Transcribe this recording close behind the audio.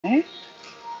Hi.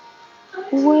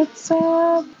 What's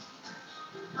up?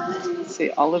 See,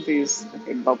 all of these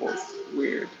bubbles.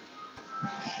 Weird.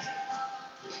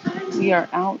 We are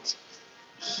out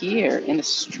here in the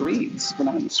streets. We're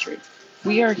not in the streets.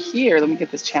 We are here. Let me get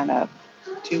this chat up.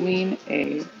 Doing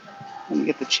a. Let me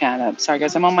get the chat up. Sorry,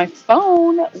 guys. I'm on my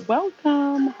phone.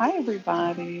 Welcome. Hi,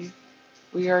 everybody.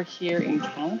 We are here in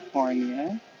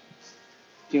California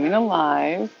doing a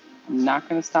live. I'm not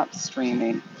going to stop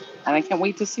streaming. And I can't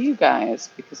wait to see you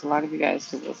guys because a lot of you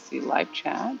guys will see live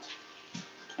chat.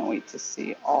 Can't wait to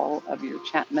see all of your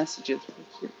chat messages.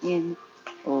 We're here in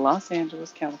Los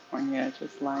Angeles, California,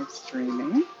 just live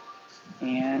streaming.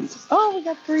 And oh, we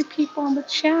got 3 people on the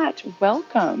chat.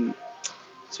 Welcome.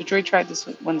 So Joy tried this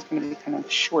one's going to be kind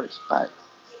of short, but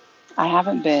I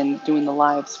haven't been doing the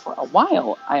lives for a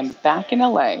while. I am back in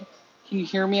LA. Can you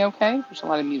hear me okay? There's a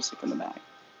lot of music in the back.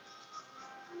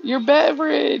 Your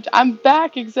beverage. I'm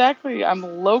back, exactly. I'm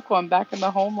local. I'm back in the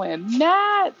homeland.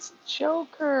 Nat,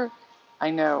 Joker.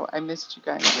 I know. I missed you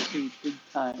guys too. Big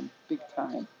time. Big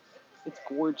time. It's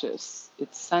gorgeous.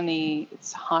 It's sunny.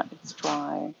 It's hot. It's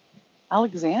dry.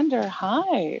 Alexander,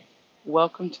 hi.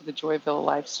 Welcome to the Joyvilla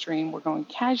live stream. We're going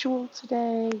casual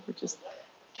today. We're just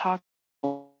talking.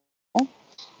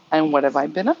 And what have I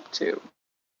been up to?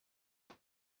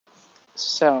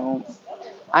 So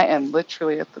I am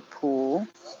literally at the pool.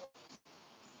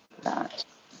 That.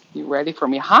 You ready for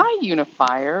me? Hi,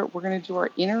 Unifier. We're going to do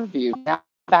our interview now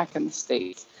back in the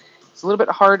States. It's a little bit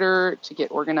harder to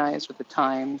get organized with the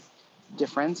time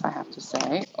difference, I have to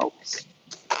say. Oops.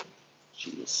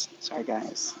 Jeez. Sorry,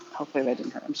 guys. Hopefully that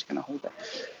didn't hurt. I'm just going to hold it.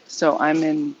 So I'm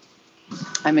in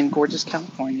gorgeous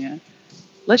California.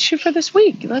 Let's shoot for this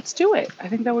week. Let's do it. I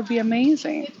think that would be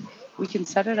amazing. We can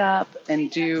set it up and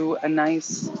do a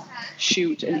nice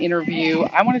shoot, an interview.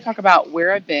 I want to talk about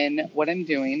where I've been, what I'm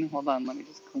doing. Hold on, let me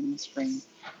just clean the screen.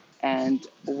 And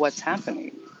what's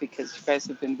happening, because you guys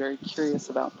have been very curious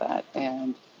about that.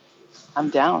 And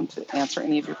I'm down to answer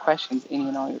any of your questions, any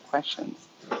and all your questions.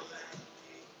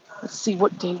 Let's see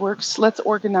what day works. Let's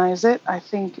organize it. I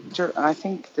think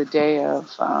the day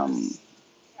of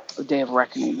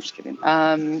reckoning. Just kidding.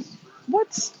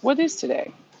 What is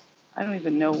today? I don't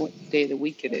even know what day of the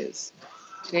week it is.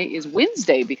 Today is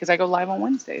Wednesday because I go live on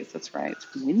Wednesdays. That's right. It's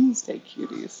Wednesday,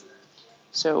 cuties.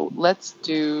 So let's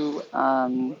do.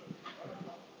 I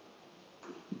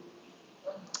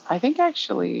think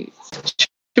actually should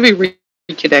be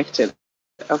reconnected.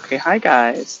 Okay, hi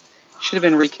guys. Should have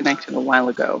been reconnected a while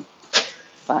ago.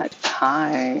 But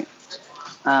hi.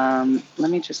 Let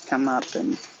me just come up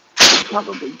and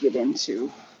probably get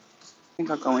into. I think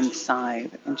I'll go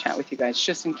inside and chat with you guys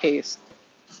just in case.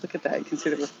 Look at that. You can see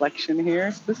the reflection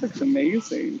here. This looks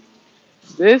amazing.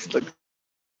 This looks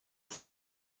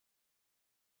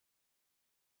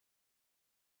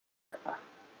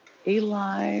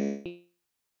alive.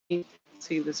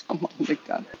 See this. Oh my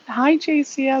God. Hi,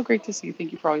 JCL. Great to see you.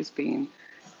 Thank you for always being,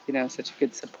 such a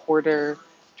good supporter.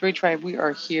 Joy Tribe, we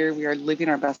are here. We are living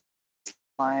our best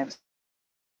lives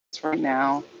right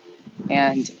now.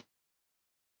 And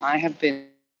I have been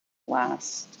the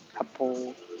last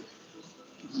couple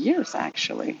years,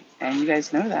 actually. And you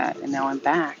guys know that. And now I'm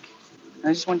back. And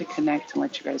I just wanted to connect and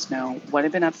let you guys know what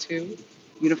I've been up to.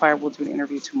 Unifier will do an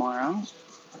interview tomorrow.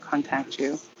 I'll contact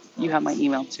you. You have my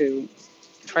email too.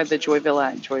 Try the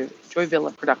joyvilla at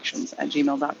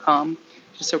joyvillaproductions@gmail.com.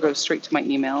 Just so it goes straight to my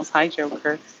emails. Hi,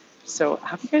 Joker. So how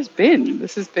have you guys been?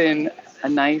 This has been a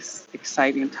nice,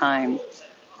 exciting time.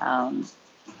 Um,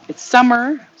 it's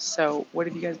summer, so what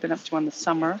have you guys been up to on the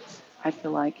summer? I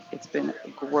feel like it's been a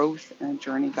growth and a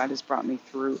journey. God has brought me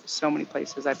through so many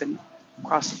places. I've been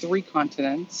across 3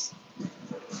 continents.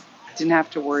 Didn't have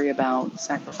to worry about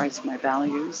sacrificing my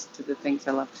values to the things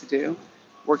I love to do.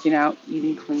 Working out,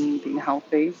 eating clean, being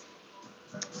healthy,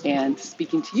 and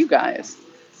speaking to you guys.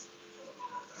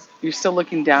 You're still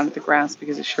looking down at the grass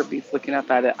because it sure beats looking up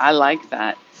at it. I like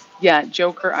that. Yeah,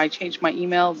 Joker, I changed my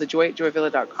email. The joy at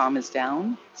joyvilla.com is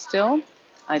down still.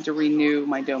 I had to renew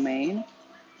my domain,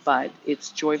 but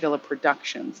it's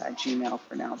joyvillaproductions@gmail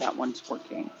for now. That one's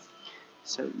working.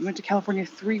 So you went to California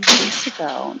 3 weeks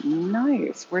ago.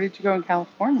 Nice. Where did you go in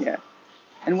California?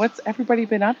 And what's everybody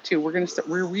been up to?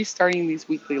 We're restarting these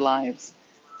weekly lives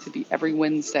to be every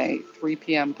Wednesday, 3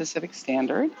 p.m. Pacific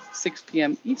Standard, 6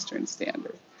 p.m. Eastern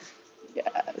Standard.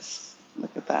 Yes.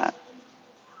 Look at that.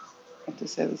 I have to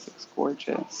say this looks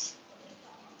gorgeous.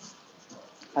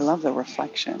 I love the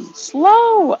reflection.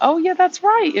 Slow. Oh yeah, that's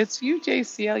right. It's you,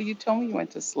 JCL. You told me you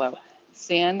went to Slow.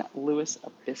 San Luis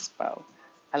Obispo.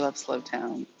 I love Slow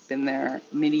Town. Been there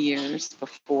many years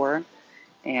before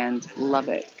and love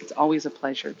it. It's always a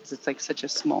pleasure because it's like such a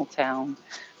small town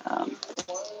Um,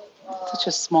 Such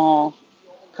a small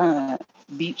kind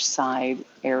of beachside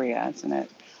area, isn't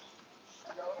it?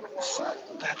 So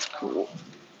that's cool.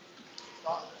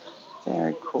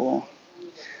 Very cool.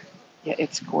 Yeah,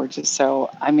 it's gorgeous. So,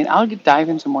 I mean, I'll dive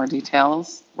into more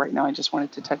details. Right now, I just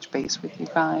wanted to touch base with you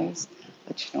guys,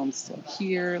 let you know I'm still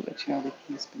here, let you know that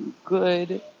he's been good.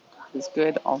 God is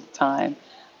good all the time.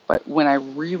 But when I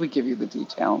really give you the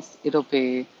details, it'll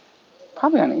be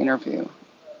probably on an interview.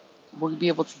 We'll be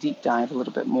able to deep dive a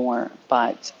little bit more.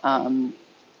 But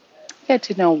get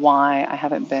to know why I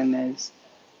haven't been as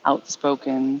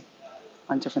outspoken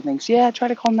on different things. Yeah, try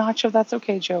to call Nacho. That's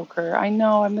okay, Joker. I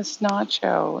know I miss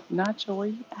Nacho. Nacho, where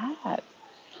you at?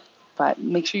 But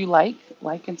make sure you like,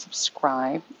 and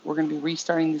subscribe. We're going to be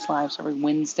restarting these lives every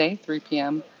Wednesday, 3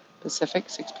 p.m. Pacific,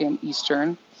 6 p.m.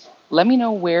 Eastern. Let me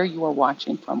know where you are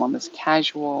watching from on this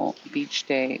casual beach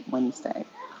day Wednesday.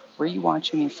 Where are you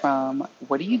watching me from?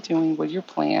 What are you doing? What are your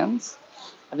plans?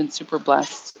 I've been super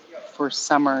blessed for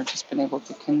summer, just been able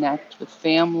to connect with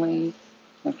family,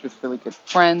 connect with really good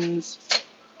friends.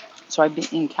 So I've been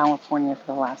in California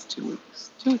for the last 2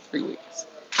 weeks, 3 weeks.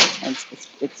 And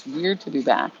it's weird to be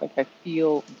back. Like I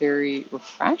feel very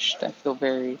refreshed. I feel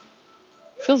very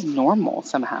feels normal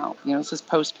somehow. You know, this is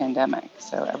post pandemic,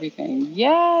 so everything.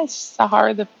 Yes,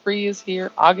 Sahara the Free is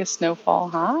here. August Snowfall.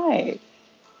 Hi,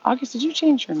 August. Did you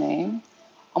change your name?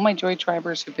 All my Joy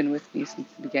Tribers who've been with me since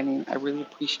the beginning. I really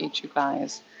appreciate you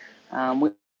guys. We,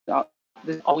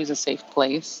 this is always a safe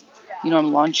place. You know,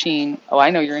 I'm launching. Oh, I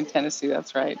know you're in Tennessee.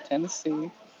 That's right,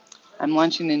 Tennessee. I'm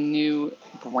launching a new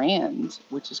brand,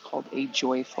 which is called A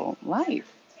Joyful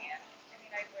Life.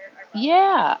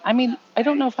 Yeah, I mean, I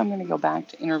don't know if I'm going to go back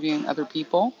to interviewing other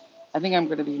people. I think I'm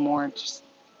going to be more just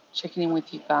checking in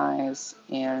with you guys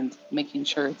and making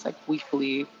sure it's like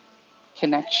weekly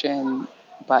connection.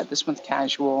 But this one's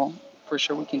casual. For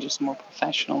sure, we can do some more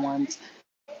professional ones.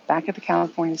 Back at the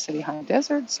California City High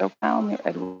Desert, SoCal near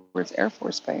Edwards Air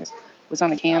Force Base. Was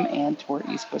on a cam and tour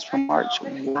East Coast from March.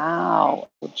 Wow,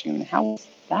 June. How was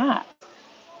that?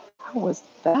 How was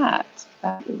that?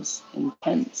 That is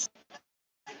intense.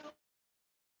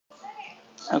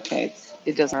 Okay,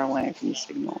 it doesn't run away from the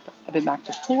signal. But I've been back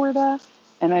to Florida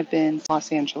and I've been to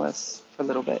Los Angeles for a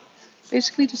little bit.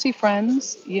 Basically to see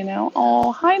friends, you know.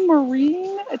 Oh, hi,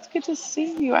 Maureen. It's good to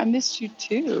see you. I missed you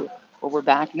too. Well, we're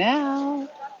back now.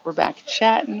 We're back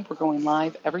chatting. We're going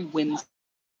live every Wednesday.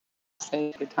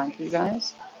 Good time for you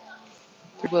guys.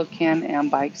 Three-wheel Can-Am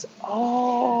bikes.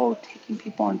 Oh, taking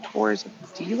people on tours of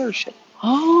the dealership.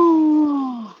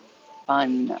 Oh,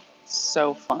 fun.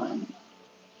 So fun.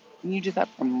 And you did that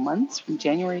for months, from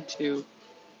January to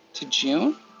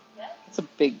June. It's a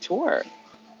big tour.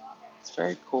 It's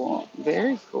very cool.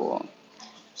 Very cool.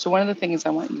 So one of the things I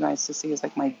want you guys to see is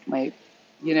like my,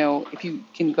 you know, if you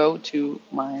can go to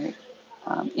my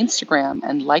Instagram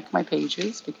and like my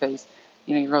pages because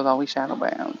you know your girl's always shadow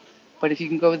bound. But if you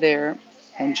can go there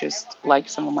and just like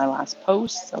some of my last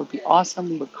posts, that would be awesome.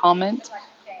 Leave a comment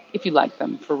if you like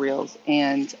them for reals.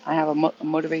 And I have a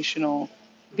motivational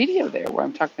video there where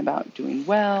I'm talking about doing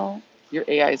well. Your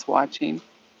AI is watching.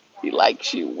 He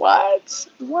likes you. What?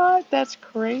 What? That's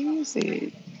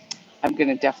crazy. I'm going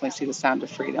to definitely see The Sound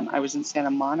of Freedom. I was in Santa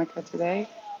Monica today,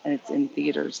 and it's in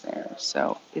theaters there.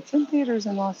 So it's in theaters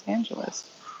in Los Angeles.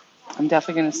 I'm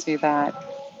definitely going to see that,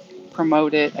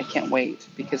 promote it. I can't wait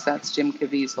because that's Jim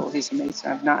Caviezel. He's amazing.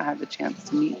 I've not had the chance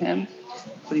to meet him,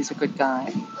 but he's a good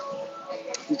guy.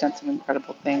 He's done some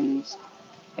incredible things,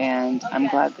 and I'm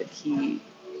glad that he's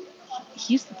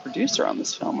the producer on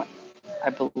this film, I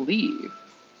believe.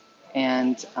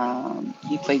 And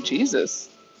he played Jesus,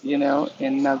 you know,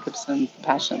 in Mel Gibson's The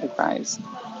Passion of the Christ.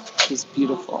 It's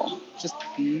beautiful, just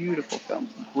beautiful film,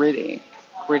 gritty,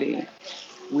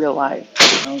 real life,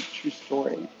 you know, true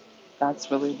story.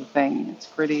 That's really the thing. It's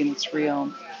gritty and it's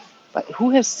real. But who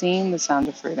has seen The Sound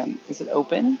of Freedom? Is it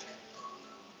open?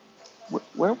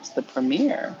 Where was the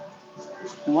premiere?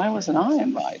 And why wasn't I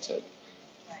invited?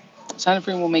 Sound of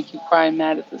Freedom will make you cry and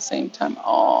mad at the same time.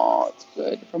 Oh, it's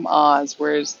good. From Oz.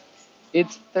 Whereas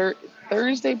it's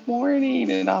Thursday morning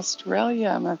in Australia.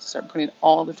 I'm going to have to start putting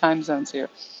all the time zones here.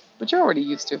 But you're already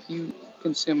used to if you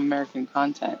consume American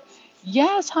content.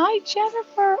 Yes. Hi,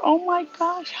 Jennifer. Oh my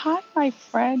gosh. Hi, my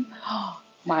friend.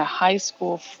 My high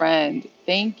school friend.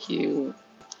 Thank you.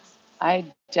 I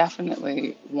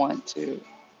definitely want to.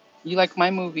 You like my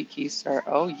movie, Keystar?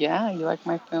 Oh, yeah. You like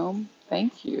my film?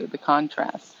 Thank you. The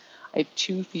contrast. I have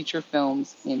 2 feature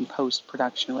films in post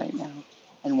production right now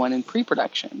and one in pre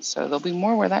production. So there'll be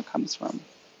more where that comes from,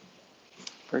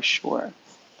 for sure.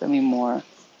 There'll be more.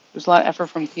 There's a lot of effort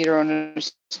from theater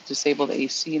owners to disable the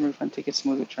AC and refund tickets to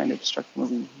movie trying to obstruct the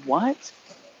movie. What?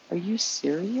 Are you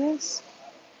serious?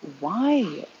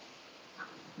 Why?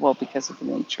 Well, because of the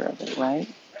nature of it, right?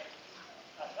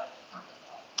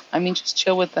 I mean, just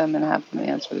chill with them and have them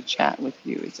answer the chat with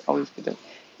you. It's always good to,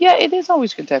 yeah, it is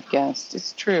always good to have guests.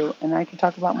 It's true. And I can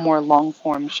talk about more long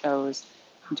form shows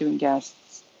and doing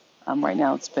guests. Right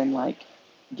now, it's been like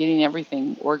getting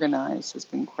everything organized has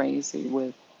been crazy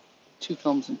with 2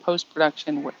 films in post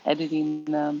production. We're editing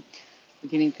them, we're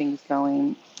getting things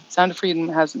going. Sound of Freedom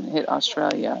hasn't hit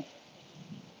Australia.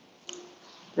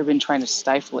 They've been trying to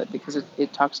stifle it because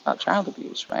it talks about child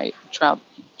abuse, right? Child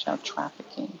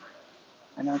trafficking.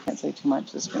 I know I can't say too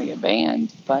much, it's going to get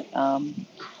banned, but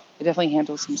it definitely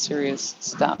handles some serious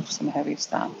stuff, some heavy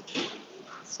stuff.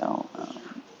 So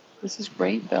this is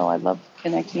great, though. I love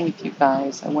connecting with you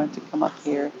guys. I wanted to come up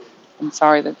here. I'm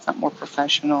sorry that it's not more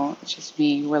professional. It's just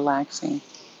me relaxing.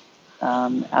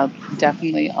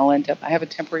 I'll end up, I have a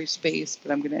temporary space,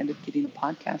 but I'm going to end up getting a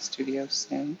podcast studio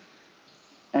soon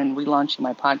and relaunching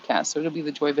my podcast. So it'll be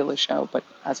the Joy Villa show, but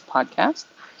as a podcast.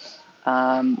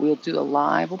 We'll do a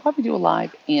live. We'll probably do a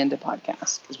live and a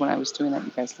podcast because when I was doing that,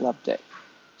 you guys loved it.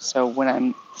 So when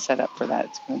I'm set up for that,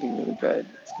 it's going to be really good.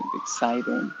 It's going to be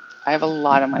exciting. I have a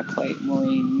lot on my plate,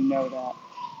 Maureen. You know that.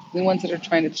 The ones that are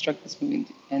trying to obstruct this movie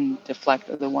and deflect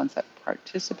are the ones that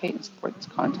participate and support this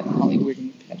content. Hollywood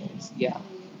and the pedos. Yeah,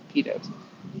 pedos.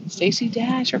 Stacey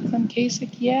Dash or Clem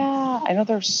Kasich. Yeah, I know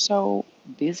they're so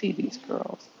busy, these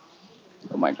girls.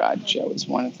 Oh my God, Joe is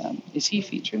one of them. Is he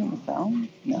featured in the film?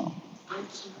 No.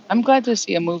 I'm glad to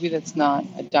see a movie that's not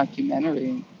a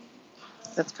documentary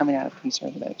that's coming out of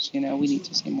conservatives. We need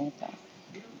to see more of that.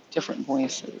 Different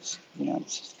voices.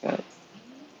 It's just good.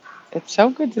 It's so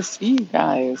good to see you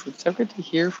guys. It's so good to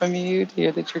hear from you, to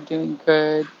hear that you're doing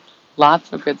good.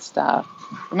 Lots of good stuff.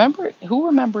 Who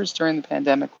remembers during the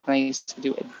pandemic when I used to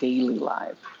do a daily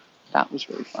live? That was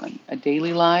really fun. A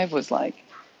daily live was like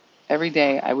every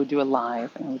day I would do a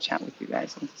live and I would chat with you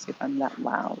guys and see if I'm that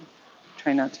loud.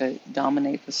 Try not to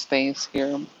dominate the space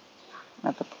here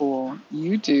at the pool.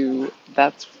 You do.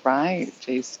 That's right,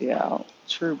 JCL.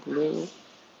 True Blue.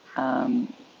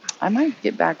 Um, I might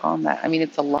get back on that. I mean,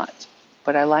 it's a lot,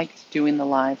 but I liked doing the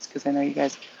lives because I know you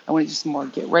guys, I want to do some more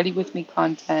get ready with me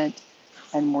content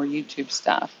and more YouTube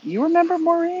stuff. You remember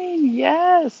Maureen?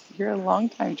 Yes. You're a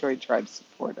longtime Joy Tribe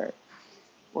supporter.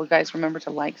 Well, guys, remember to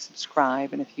like,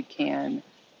 subscribe, and if you can,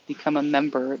 become a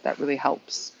member. That really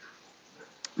helps.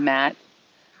 Matt,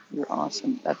 you're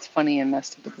awesome. That's funny and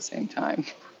messed up at the same time.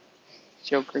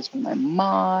 Joker's one of my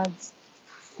mods.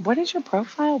 What is your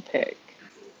profile pic?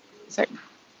 Is that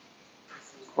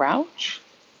Grouch?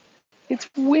 It's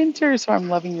winter, so I'm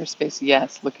loving your space.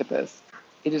 Yes, look at this.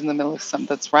 It is in the middle of some.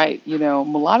 That's right.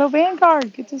 Mulatto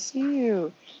Vanguard. Good to see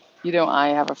you. I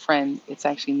have a friend. It's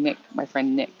actually Nick, my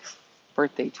friend Nick's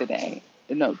birthday today.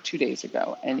 No, 2 days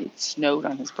ago, and it snowed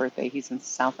on his birthday. He's in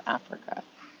South Africa.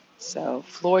 So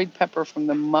Floyd Pepper from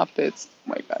the Muppets. Oh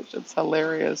my gosh, it's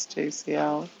hilarious,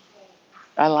 JCL.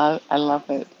 I love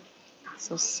it.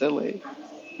 So silly.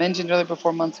 Mentioned earlier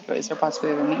before months ago, is there a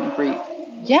possibility of a meet and greet?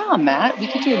 Yeah, Matt, we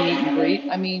could do a meet and greet.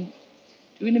 I mean,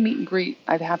 doing a meet and greet,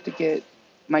 I'd have to get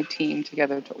my team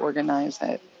together to organize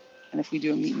it. And if we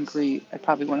do a meet and greet, I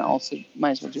probably want to also,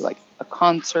 might as well do like a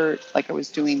concert, like I was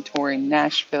doing touring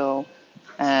Nashville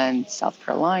and South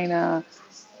Carolina,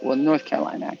 well, North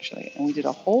Carolina actually. And we did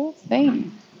a whole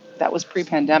thing that was pre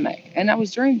pandemic. And that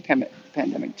was during the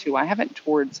pandemic too. I haven't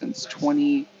toured since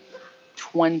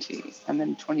 2020. And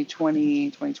then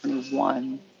 2020,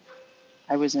 2021,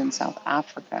 I was in South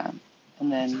Africa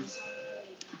and then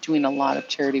doing a lot of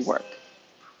charity work.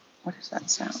 What does that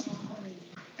sound?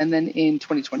 And then in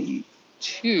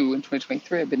 2022 and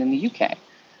 2023, I've been in the UK.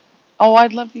 Oh,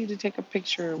 I'd love you to take a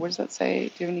picture. What does that say?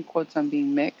 Do you have any quotes on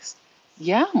being mixed?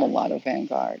 Yeah, Mulatto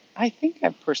Vanguard. I think I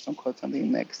have personal quotes on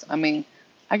being mixed. I mean,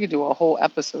 I could do a whole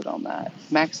episode on that.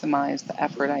 Maximize the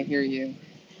effort. I hear you.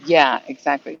 Yeah,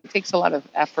 exactly. It takes a lot of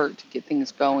effort to get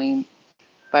things going,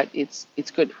 but it's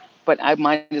good. But I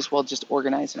might as well just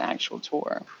organize an actual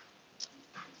tour.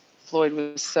 Floyd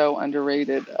was so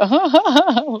underrated.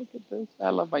 Look at this. I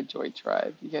love my Joy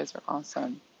Tribe. You guys are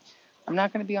awesome. I'm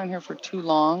not going to be on here for too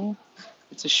long.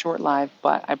 It's a short live,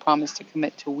 but I promise to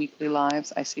commit to weekly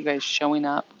lives. I see you guys showing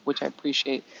up, which I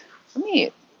appreciate. For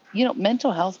me,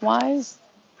 mental health wise,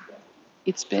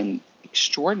 it's been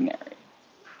extraordinary.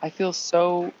 I feel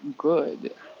so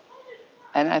good.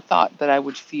 And I thought that I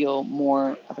would feel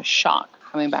more of a shock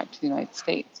coming back to the United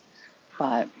States.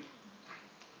 But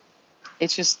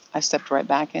it's just, I stepped right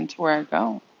back into where I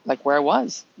go, like where I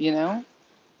was.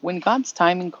 When God's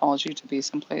timing calls you to be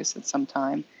someplace at some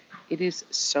time, it is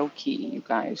so key, you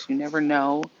guys. You never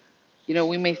know.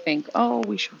 We may think, oh,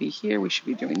 we should be here, we should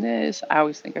be doing this. I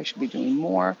always think I should be doing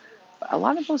more. But a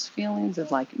lot of those feelings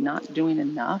of like not doing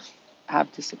enough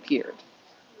have disappeared,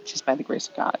 just by the grace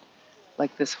of God.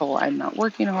 Like this whole I'm not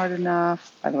working hard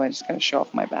enough. By the way, I just got to show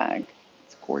off my bag.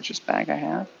 It's a gorgeous bag I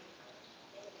have.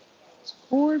 It's a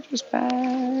gorgeous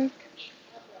bag.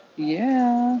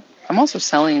 Yeah. I'm also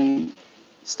selling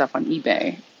stuff on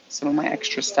eBay, some of my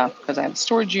extra stuff, because I have a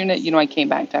storage unit. I came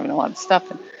back to having a lot of stuff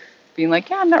and being like,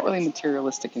 yeah, I'm not really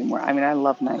materialistic anymore. I mean, I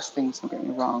love nice things, don't get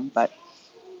me wrong, but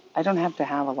I don't have to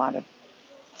have a lot of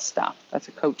stuff. That's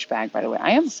a Coach bag, by the way.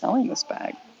 I am selling this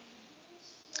bag.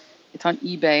 It's on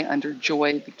eBay under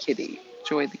Joy the Kitty.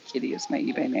 Joy the Kitty is my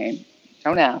eBay name.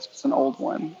 Don't ask, it's an old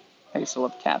one. I used to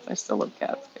love cats. I still love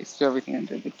cats. I used to do everything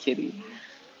under the kitty.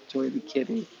 Joy the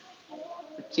Kitty.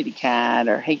 Or Kitty Cat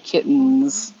or Hey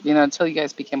Kittens. Until you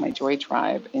guys became my Joy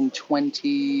Tribe in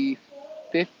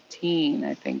 2015,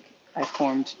 I think I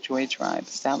formed Joy Tribe,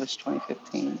 established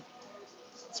 2015.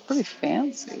 It's pretty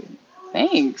fancy.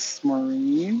 Thanks,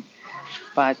 Maureen.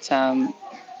 But yeah,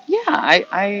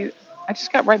 I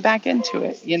just got right back into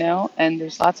it, and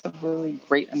there's lots of really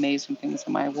great, amazing things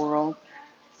in my world.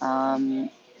 Um,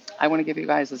 I want to give you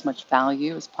guys as much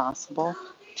value as possible.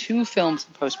 Two films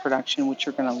in post production, which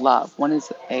you're going to love. One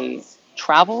is a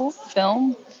travel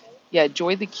film. Yeah,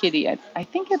 Joy the Kitty. I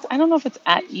think I don't know if it's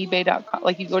at ebay.com.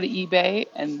 Like you go to eBay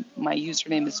and my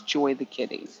username is Joy the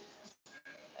Kitty.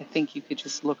 I think you could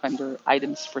just look under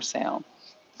items for sale.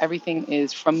 Everything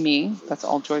is from me. That's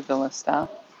all joyvilla stuff.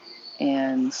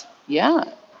 And yeah,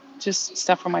 just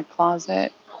stuff from my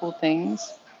closet, cool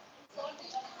things.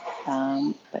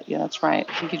 But yeah, that's right.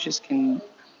 I think you just can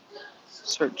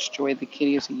search Joy the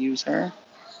Kitty as a user.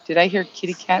 Did I hear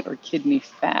kitty cat or kidney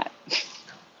fat?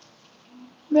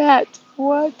 Matt,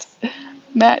 what?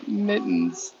 Matt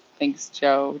Mittens. Thanks,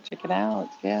 Joe. Check it out.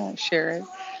 Yeah, share it.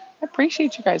 I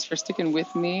appreciate you guys for sticking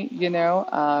with me.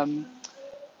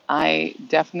 I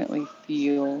definitely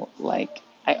feel like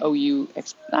I owe you,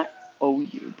 not owe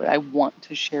you, but I want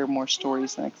to share more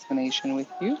stories and explanation with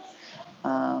you.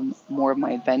 More of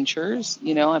my adventures.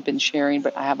 I've been sharing,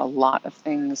 but I have a lot of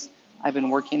things I've been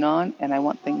working on, and I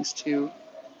want things to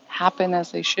happen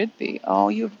as they should be. Oh,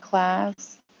 you have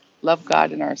class. Love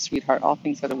God and our sweetheart, all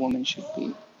things that a woman should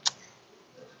be.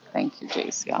 Thank you,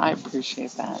 JC. I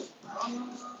appreciate that.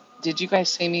 Did you guys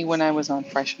see me when I was on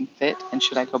Fresh and Fit, and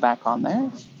should I go back on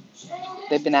there?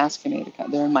 They've been asking me to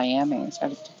come. They're in Miami, so I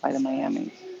have to fly to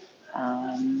Miami.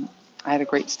 I had a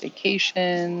great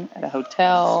staycation at a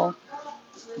hotel.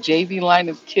 JV line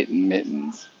of kitten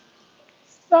mittens.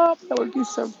 Stop. That would be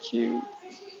so cute.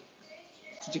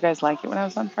 Did you guys like it when I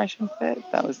was on Fresh and Fit?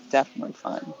 That was definitely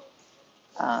fun.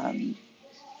 Um,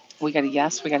 we got a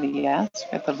yes. We got a yes.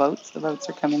 We got the votes. The votes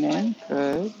are coming in.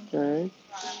 Good, good.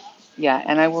 Yeah,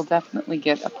 and I will definitely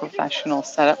get a professional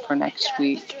setup for next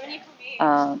week.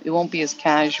 It won't be as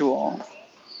casual.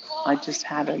 I just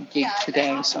had a gig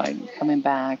today, so I'm coming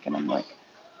back and I'm like,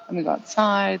 let me go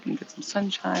outside and get some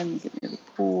sunshine and get near the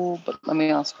pool, but let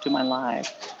me also do my live.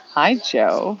 Hi,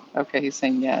 Joe. Okay, he's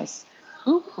saying yes.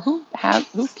 Who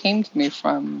came to me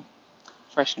from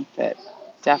Fresh and Fit?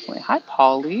 Definitely. Hi,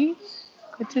 Polly.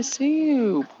 Good to see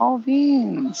you. Paul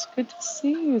Veens. Good to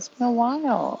see you. It's been a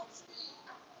while.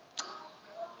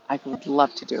 I would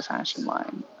love to do a fashion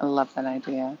line. I love that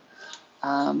idea.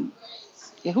 Um,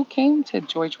 yeah, who came to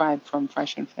Joy Tribe from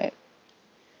Fresh and Fit?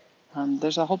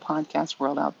 There's a whole podcast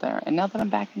world out there. And now that I'm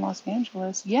back in Los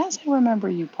Angeles, yes, I remember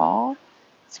you, Paul.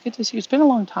 It's good to see you. It's been a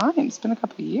long time. It's been a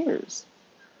couple of years,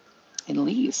 at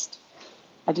least.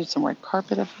 I did some red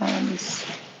carpet events.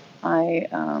 I,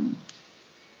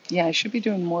 yeah, I should be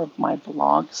doing more of my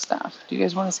vlog stuff. Do you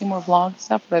guys want to see more vlog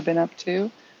stuff that I've been up to?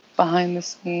 Behind the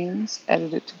scenes,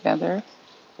 edit it together.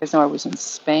 You guys know I was in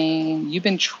Spain. You've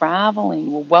been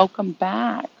traveling. Well, welcome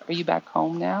back. Are you back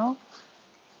home now?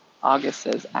 August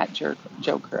says, at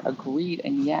Joker, agreed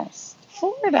and yes.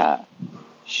 Florida.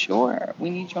 Sure.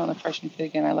 We need you on the Fresh and Fit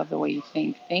again. I love the way you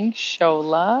think. Thanks,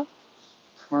 Shola.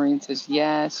 Maureen says,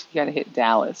 yes, you got to hit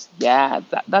Dallas. Yeah,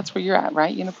 that's where you're at,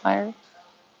 right, Unifier?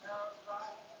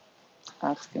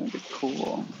 That's going to be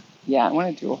cool. Yeah, I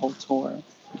want to do a whole tour.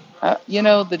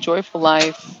 The Joyful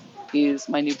Life is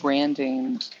my new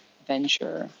branding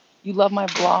venture. You love my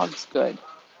vlogs. Good.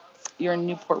 You're in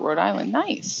Newport, Rhode Island.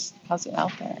 Nice. How's it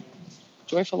out there?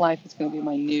 Joyful Life is going to be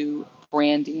my new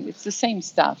branding. It's the same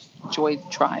stuff, Joy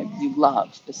Tribe. You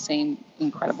love the same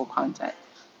incredible content,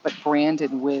 but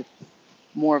branded with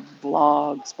more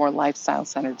vlogs, more lifestyle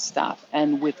centered stuff,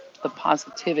 and with the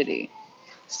positivity.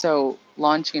 So,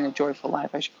 launching a Joyful Life,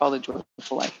 I should call it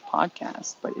Joyful Life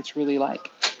podcast, but it's really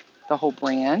like the whole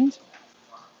brand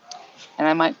And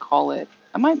I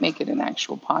might make it an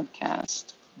actual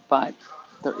podcast, but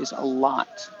there is a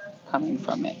lot coming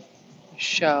from it. A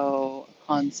show, a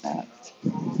concept.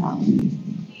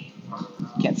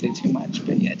 Can't say too much,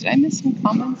 but yeah, did I miss some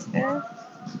comments there?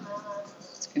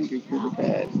 It's going to be really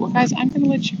good. Well, guys, I'm going to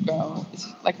let you go.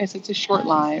 Like I said, it's a short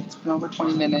live. It's been over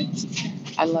 20 minutes.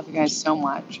 I love you guys so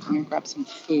much. I'm going to grab some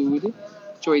food.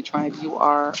 Joy Tribe, you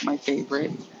are my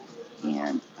favorite.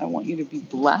 And I want you to be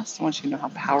blessed. I want you to know how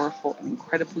powerful and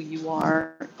incredible you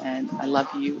are. And I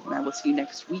love you. And I will see you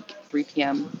next week, 3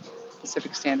 p.m.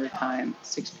 Pacific Standard Time,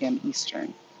 6 p.m.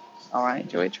 Eastern. All right,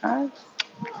 Joy Tribe?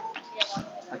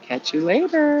 I'll catch you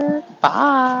later.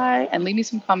 Bye. And leave me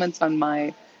some comments on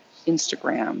my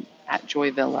Instagram at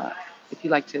joyvilla. If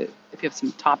you have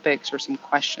some topics or some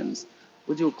questions,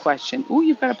 we'll do a question. Ooh,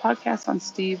 you've got a podcast on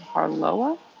Steve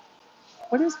Harloa?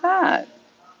 What is that?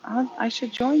 I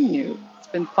should join you. It's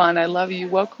been fun. I love you.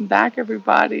 Welcome back,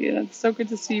 everybody. And it's so good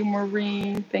to see you,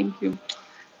 Maureen. Thank you.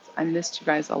 I missed you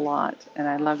guys a lot, and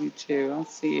I love you too. I'll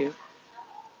see you.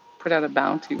 Put out a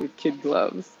bounty with kid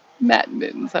gloves. Matt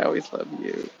Mittens, I always love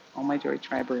you. All my Joy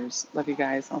Tribers. Love you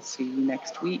guys. I'll see you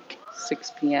next week,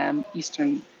 6 p.m.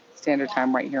 Eastern Standard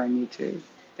Time, right here on YouTube.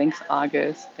 Thanks,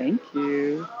 August. Thank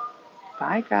you.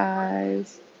 Bye,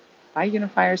 guys. Bye,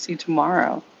 Unifier. See you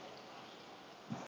tomorrow.